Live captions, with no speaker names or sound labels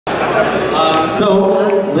So,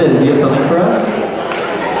 Liz, you have something for us?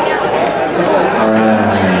 All right.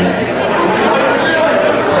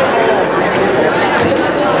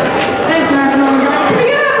 Thanks, Massimo and John. Can we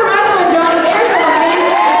give it up for Massimo and John? They're so amazing.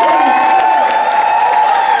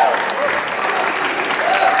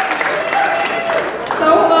 So,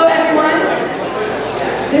 hello everyone.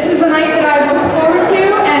 This is a night that I've looked forward to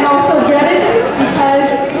and also dreaded because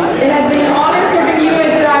it has been an honor serving you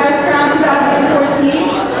as Godiva's Crown 2014,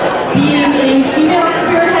 being a female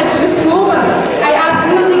spearhead for the school, but I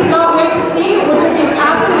absolutely cannot wait to see which of these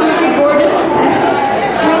absolutely gorgeous contestants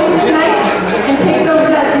wins tonight and takes over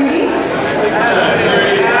that duty.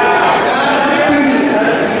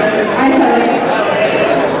 I said it.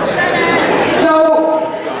 So,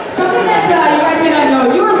 something that you guys may not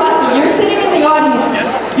know, you are lucky. You're sitting in the audience.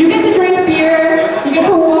 You get to drink beer, you get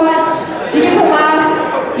to watch, you get to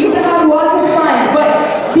laugh, you get to have lots of fun, but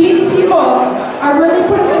these people are really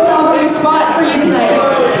putting themselves on the spot for you tonight.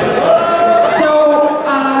 So,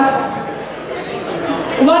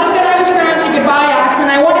 a lot of Godiva's Crowns do goodbye acts, and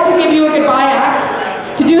I wanted to give you a goodbye act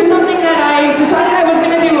to do something that I decided I was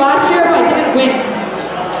going to do last year if I didn't win.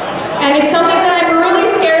 And it's something that I'm really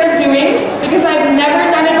scared of doing because I've never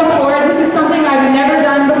done it before. This is something I've never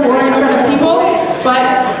done before in front of people. But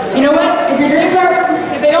you know what? If your dreams are,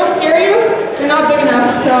 if they don't scare you, they're not big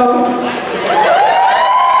enough. So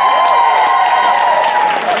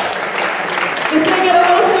this may get a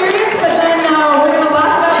little serious, but then we're going to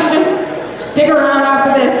laugh it up and just dig around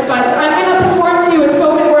after this. But I'm going to perform to you a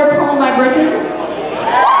spoken word poem I've written.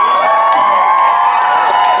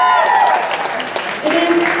 It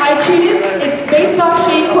is I Cheated. It's based off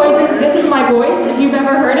Shane Coisen's This Is My Voice, if you've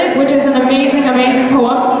ever heard it, which is an amazing, amazing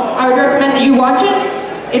poem. I would recommend that you watch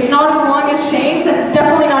it. It's not as long as Shane's, and it's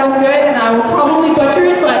definitely not as good, and I will probably butcher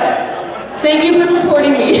it, but thank you for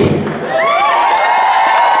supporting me.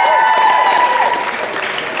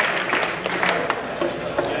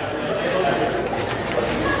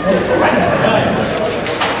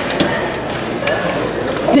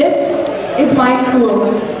 This is my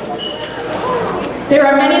school. There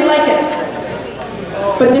are many like it,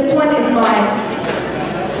 but this one is mine.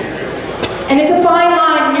 And it's a fine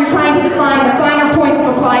line when you're trying to define the finer points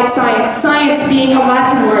of applied science, science being a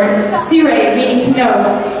Latin word, scire meaning to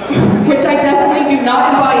know, which I definitely do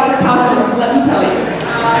not embody for calculus, let me tell you.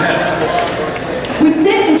 We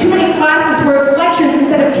sit in too many classes where it's lectures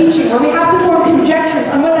instead of teaching, where we have to form conjectures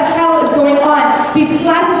on what the hell is going on. These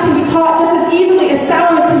classes can be taught just as easily as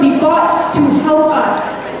salaries can be bought to help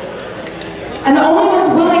us. And the only ones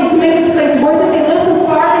willing to make this place worth it, they live so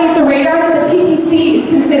far beneath the radar that the TTC is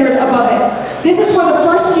considered above it. This is for the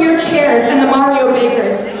first-year chairs and the Mario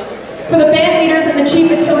Bakers, for the band leaders and the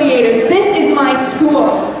chief affiliators. This is my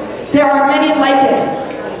school. There are many like it,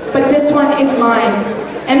 but this one is mine.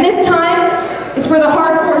 And this time, it's for the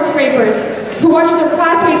hardcore scrapers, who watch their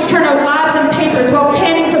classmates churn out labs and papers while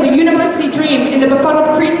panning for the university dream in the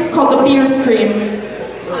befuddled creek called the beer stream.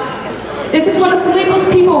 This is for the sleepless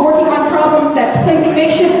people working on problem sets, placing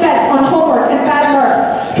makeshift bets on homework and bad marks,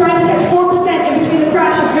 trying to catch 4% in between the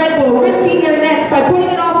crash of Red Bull, risking their nets by putting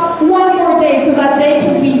it off one more day so that they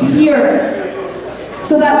can be here.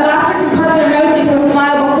 So that laughter can carve their mouth into a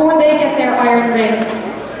smile before they get their iron ring.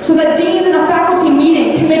 So that deans in a faculty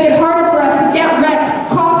meeting can make it harder for us to get wrecked,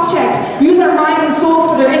 cost-checked, use our minds and souls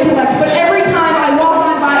for their intellect. But every time I walk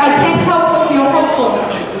on by, I can't help but feel hopeful.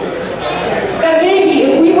 That maybe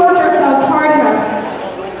if we worked ourselves hard enough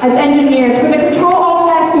as engineers for the control-alt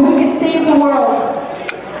test so we could save the world.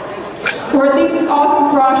 Or at least as awesome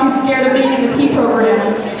Frosh who's scared of being in the T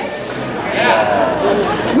program.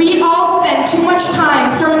 We all spend too much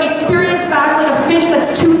time throwing experience back like a fish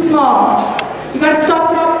that's too small. You gotta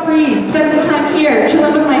stop, drop, freeze, spend some time here,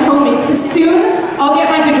 chilling with my homies, because soon I'll get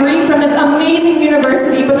my degree from this amazing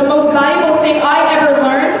university, but the most valuable thing I ever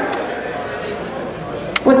learned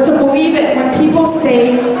was to believe it when people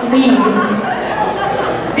say lead.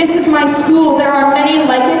 This is my school. There are many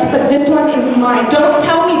like it, but this one is mine. Don't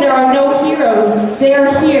tell me there are no heroes. They are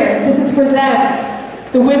here. This is for them.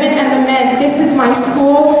 The women and the men. This is my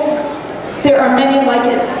school. There are many like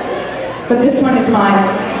it, but this one is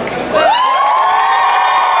mine.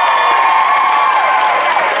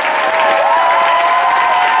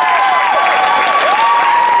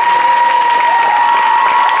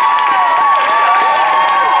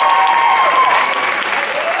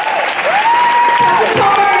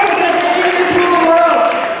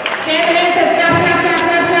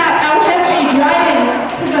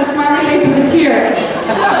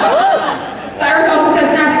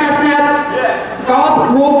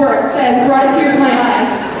 Brought a tear to my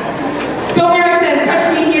eye. Spill Merrick says,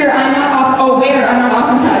 touch me here, I'm not off, oh where, I'm not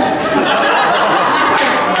often touched.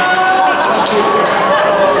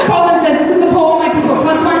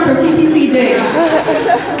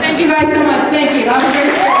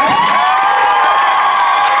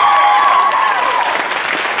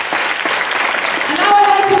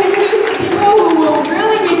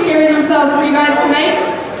 themselves for you guys tonight.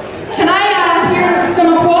 Can I hear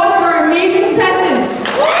some applause for our amazing contestants?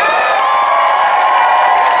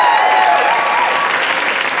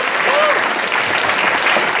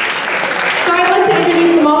 So I'd like to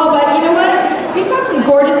introduce them all, but you know what? We've got some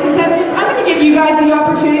gorgeous contestants. I'm going to give you guys the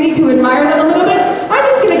opportunity to admire them a little bit. I'm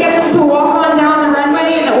just going to get them to walk on down the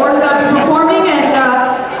runway in the order that we're performing, and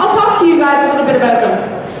I'll talk to you guys a little bit about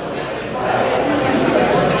them.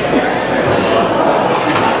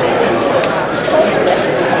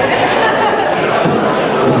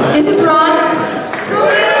 This is Ron.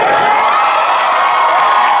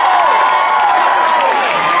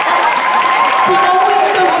 He always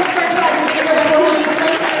soaks his french fries in vinegar before he eats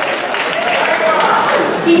them.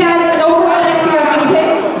 He has an overwhelming fear of guinea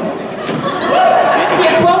pigs. He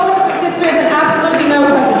has 12 brothers and sisters and absolutely no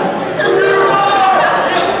cousins.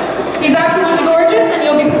 He's absolutely gorgeous, and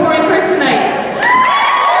you'll be performing first tonight.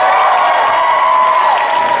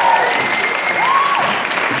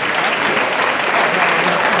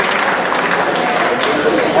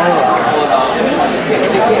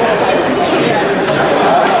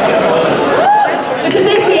 This is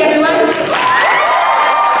Izzy, everyone.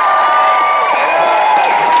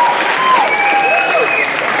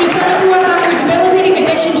 She's coming to us after a debilitating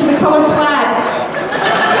addiction to the color plaid.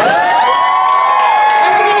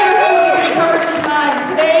 Everything in her house used to be covered in plaid.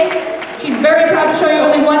 Today, she's very proud to show you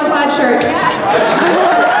only one plaid shirt. So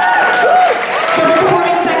we're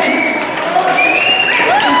performing second.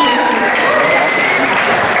 Thank you.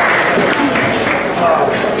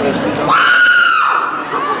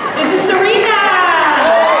 This is Serena.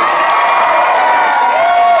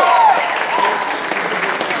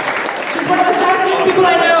 She's one of the sassiest people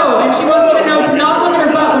I know, and she wants you to know to not look at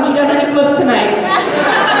her butt when she does any flips tonight.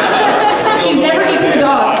 She's never eaten a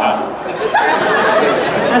dog.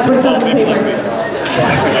 That's what it says on the paper.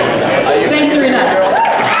 Thanks, Serena.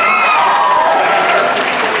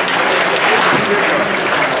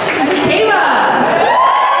 This is Kayla.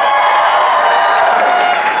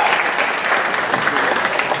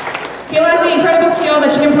 Kayla has the incredible skill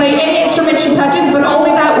that she can play any instrument she touches, but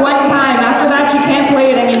only that one time. After that, she can't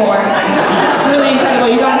play it anymore. It's really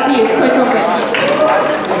incredible. You gotta see it. It's quite something.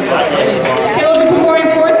 Kayla will be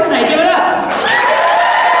performing fourth tonight. Give it up.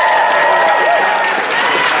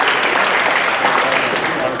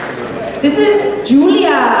 This is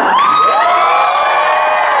Julia.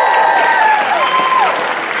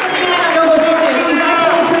 Something you might not know about Julia. She's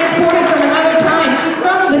actually transported from another time. She's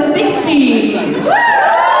from the 60s.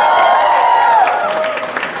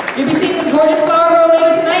 You'll be seeing this gorgeous flower girl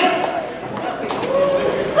later tonight.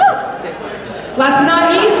 Last but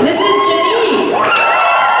not least, this is Janice.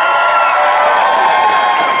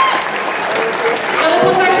 Now this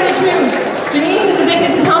one's actually true. Janice is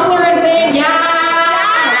addicted to Tumblr and saying yeah.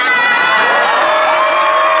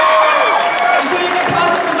 Until you get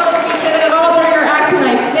positive results if you say that at all during her act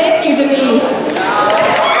tonight. Thank you, Janice.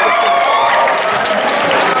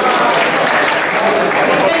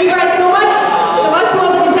 Thank you guys so much. Good luck to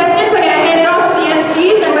all the contestants. I'm going to hand it off to the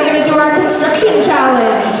MCs, and we're going to do our construction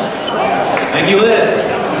challenge. Thank you, Liz.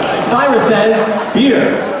 Cyrus says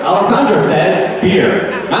beer. Alessandra says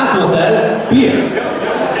beer. Massimo says beer.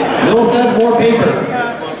 Will says more paper.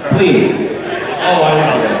 Please. Oh, I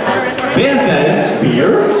see. Ben says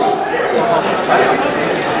beer.